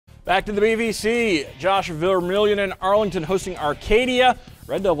Back to the BVC. Josh Vermillion and Arlington hosting Arcadia.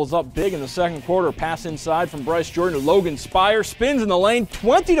 Red Devils up big in the second quarter. Pass inside from Bryce Jordan to Logan Spire. Spins in the lane.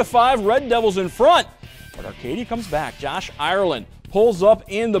 20-5. Red Devils in front. But Arcadia comes back. Josh Ireland pulls up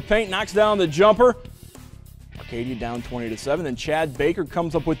in the paint. Knocks down the jumper. Arcadia down 20-7. Then Chad Baker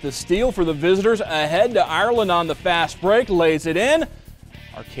comes up with the steal for the visitors. Ahead to Ireland on the fast break. Lays it in.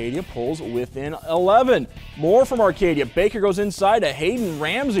 Arcadia pulls within 11. More from Arcadia. Baker goes inside to Hayden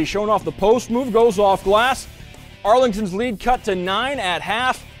Ramsey, showing off the post move, goes off glass. Arlington's lead cut to 9 at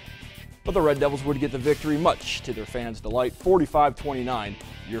half, but the Red Devils would get the victory, much to their fans' delight. 45-29,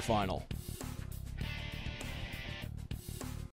 your final.